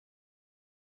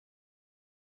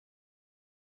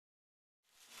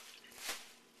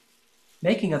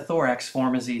Making a thorax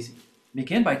form is easy.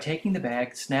 Begin by taking the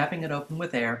bag, snapping it open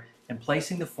with air, and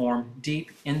placing the form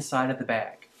deep inside of the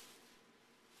bag.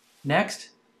 Next,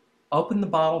 open the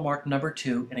bottle marked number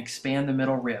 2 and expand the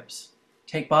middle ribs.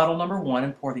 Take bottle number 1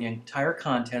 and pour the entire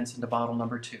contents into bottle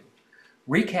number 2.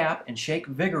 Recap and shake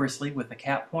vigorously with the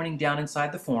cap pointing down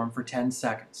inside the form for 10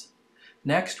 seconds.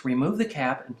 Next, remove the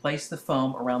cap and place the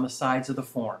foam around the sides of the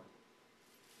form.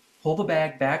 Pull the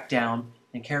bag back down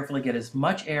and carefully get as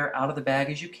much air out of the bag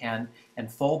as you can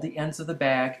and fold the ends of the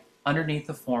bag underneath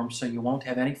the form so you won't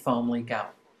have any foam leak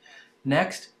out.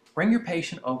 Next, bring your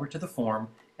patient over to the form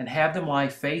and have them lie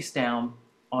face down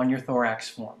on your thorax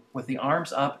form with the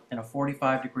arms up in a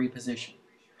 45-degree position.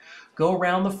 Go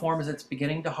around the form as it's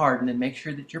beginning to harden and make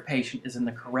sure that your patient is in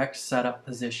the correct setup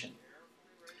position.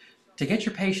 To get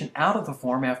your patient out of the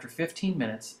form after 15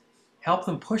 minutes, help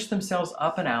them push themselves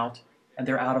up and out, and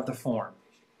they're out of the form.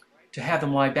 To have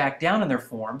them lie back down in their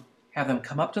form, have them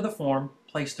come up to the form,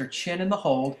 place their chin in the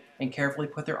hold, and carefully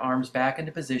put their arms back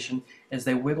into position as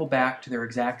they wiggle back to their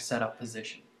exact setup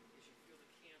position.